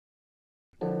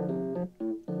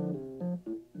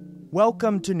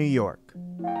Welcome to New York.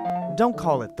 Don't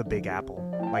call it the Big Apple,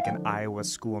 like an Iowa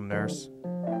school nurse,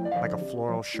 like a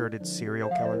floral-shirted serial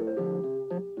killer.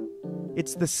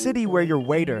 It's the city where your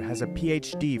waiter has a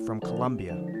PhD from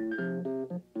Columbia,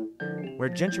 where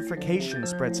gentrification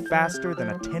spreads faster than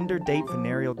a tender date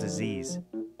venereal disease,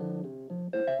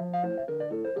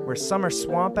 where summer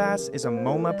swamp ass is a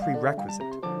MoMA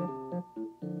prerequisite.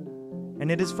 And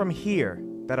it is from here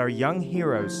that our young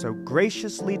heroes so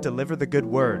graciously deliver the good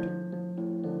word.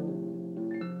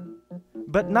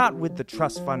 But not with the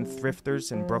trust fund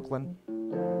thrifters in Brooklyn,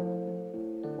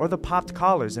 or the popped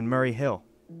collars in Murray Hill.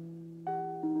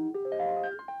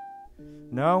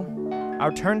 No,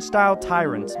 our Turnstile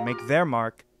Tyrants make their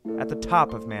mark at the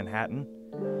top of Manhattan,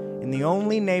 in the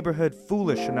only neighborhood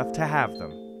foolish enough to have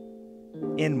them,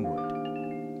 Inwood.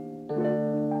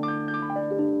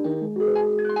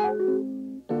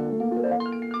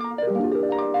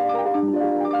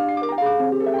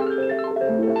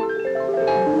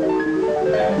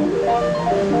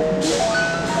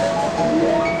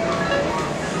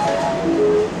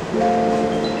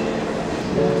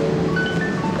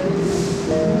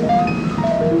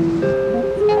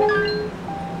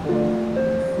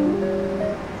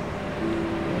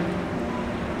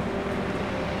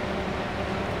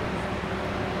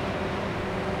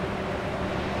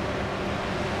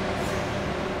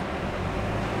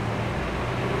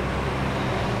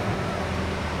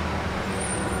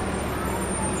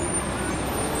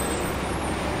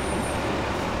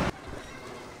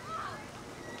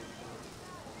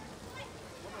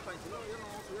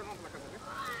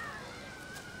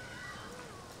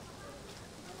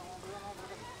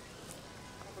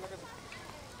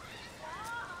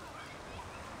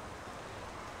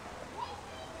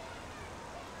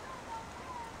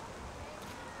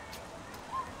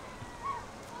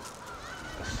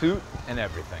 Suit and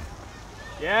everything.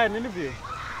 Yeah, an interview.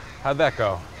 How'd that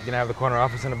go? You gonna have the corner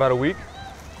office in about a week?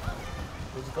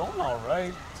 It was going all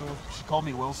right. So she called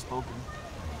me well-spoken.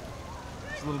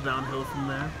 It's a little downhill from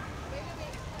there.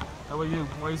 How about you?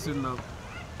 Why are you sitting up?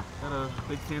 Got a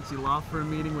big fancy law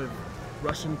firm meeting with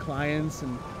Russian clients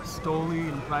and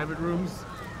Stoli in private rooms?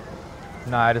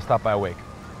 Nah, I just stopped by a wake.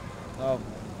 Oh.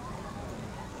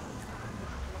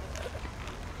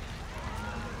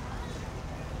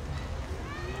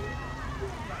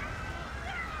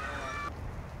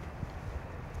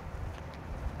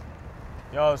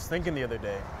 Yo, I was thinking the other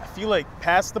day, I feel like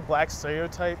past the black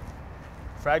stereotype,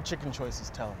 fried chicken choices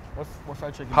tell them. What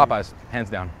fried chicken? Popeyes, hands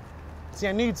down. See,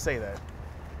 I knew you'd say that.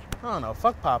 I don't know,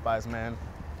 fuck Popeyes, man.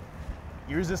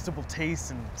 Irresistible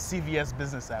taste and CVS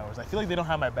business hours. I feel like they don't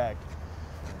have my back.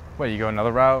 What, you go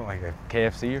another route, like a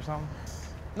KFC or something?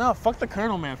 No, fuck the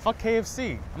Colonel, man. Fuck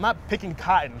KFC. I'm not picking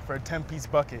cotton for a 10-piece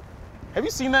bucket. Have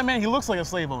you seen that man? He looks like a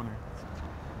slave owner.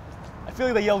 I feel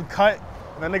like they yelled cut,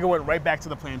 and that nigga went right back to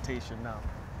the plantation. No,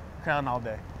 Crown all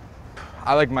day.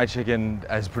 I like my chicken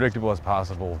as predictable as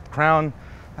possible. Crown,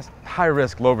 that's high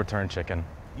risk, low return chicken.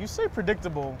 You say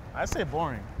predictable, I say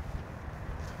boring.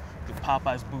 The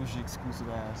Popeyes bougie exclusive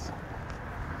ass.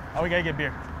 Oh, we gotta get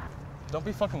beer. Don't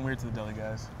be fucking weird to the deli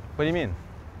guys. What do you mean?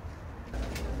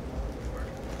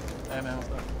 Hey man, what's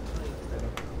up?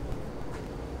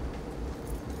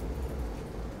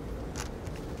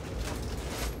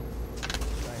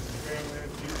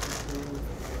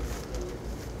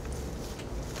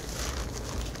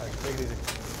 Take it easy.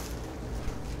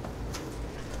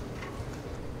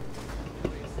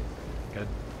 Good.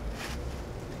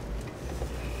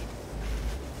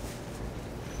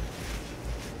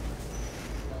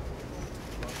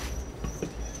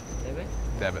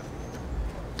 Debit.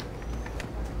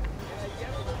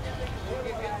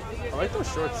 I like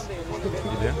those shorts. You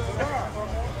do?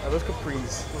 Are those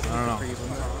capris? I don't know. Capris.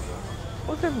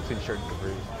 What's the difference between shirt and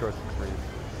capris, shorts and capris?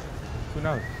 Who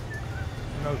knows?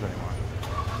 Who knows anymore?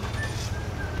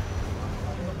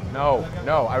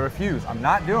 No, I refuse. I'm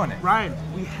not doing it. Ryan,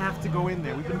 we have to go in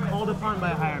there. We've been called upon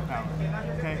by a higher power.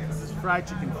 Okay? This is fried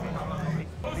chicken thing.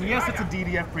 And yes, it's a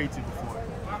DDF prayed to before.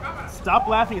 Stop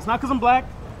laughing. It's not because I'm black.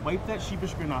 Wipe that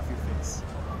sheepish grin off your face.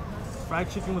 Fried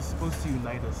chicken was supposed to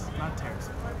unite us, not tear us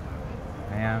apart.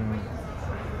 Man,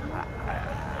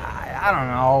 I don't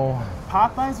know.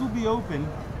 Popeyes will be open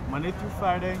Monday through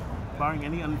Friday, barring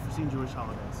any unforeseen Jewish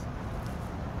holidays.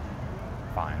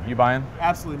 Fine. You buying?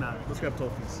 Absolutely not. Let's grab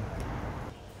Tofi's.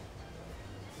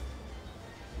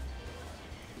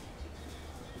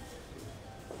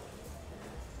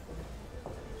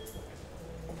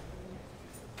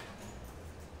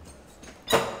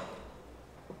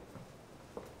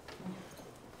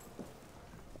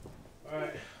 All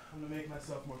right, I'm gonna make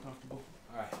myself more comfortable.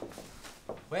 All right.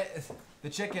 Wait, the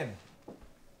chicken.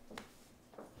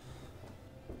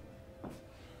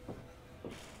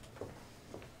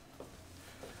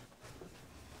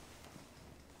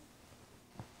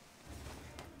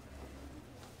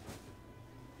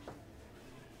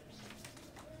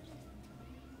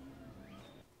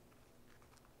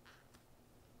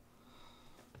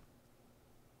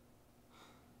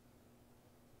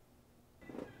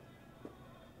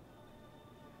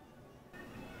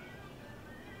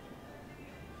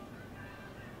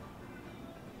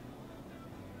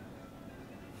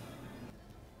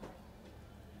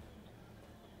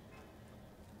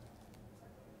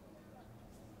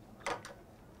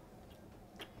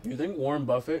 You think Warren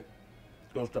Buffett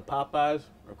goes to Popeyes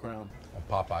or Crown?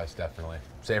 Popeyes, definitely.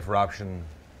 Safer option,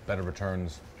 better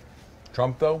returns.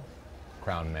 Trump, though,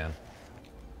 Crown, man.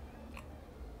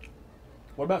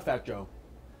 What about Fat Joe?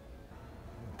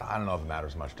 I don't know if it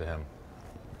matters much to him.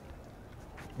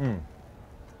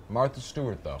 Martha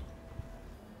Stewart, though.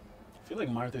 I feel like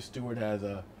Martha Stewart has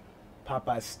a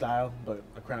Popeye style, but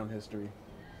a Crown history.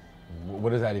 What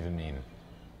does that even mean?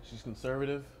 She's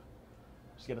conservative.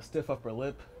 She's got a stiff upper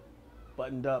lip,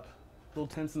 buttoned up, a little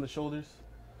tense in the shoulders.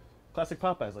 Classic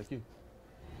Popeyes, like you.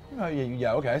 Oh,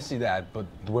 yeah, okay, I see that, but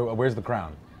where's the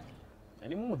Crown?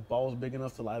 Anyone with balls big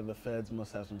enough to lie to the feds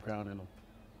must have some Crown in them.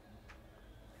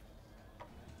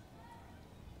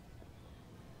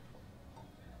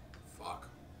 Fuck.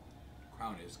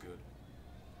 Crown is good.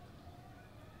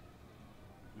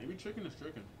 Maybe chicken is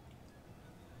chicken.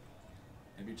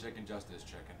 Maybe chicken just is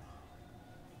chicken.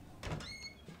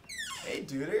 Hey,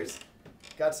 duders.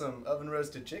 Got some oven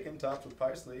roasted chicken topped with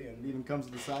parsley and even comes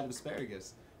with a side of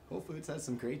asparagus. Whole Foods has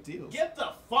some great deals. Get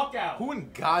the fuck out! Who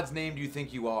in God's name do you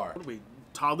think you are? What are we,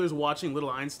 toddlers watching Little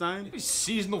Einstein? Maybe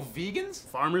seasonal vegans?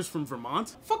 Farmers from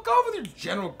Vermont? Fuck off with your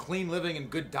general clean living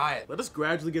and good diet. Let us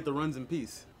gradually get the runs in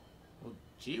peace. Well,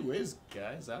 gee whiz,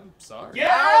 guys. I'm sorry. Get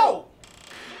out!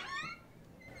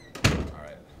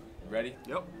 Alright, ready?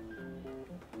 Yep.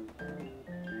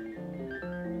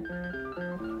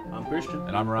 I'm Christian.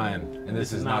 And I'm Ryan, and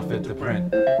this is Not Fit to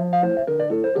Print.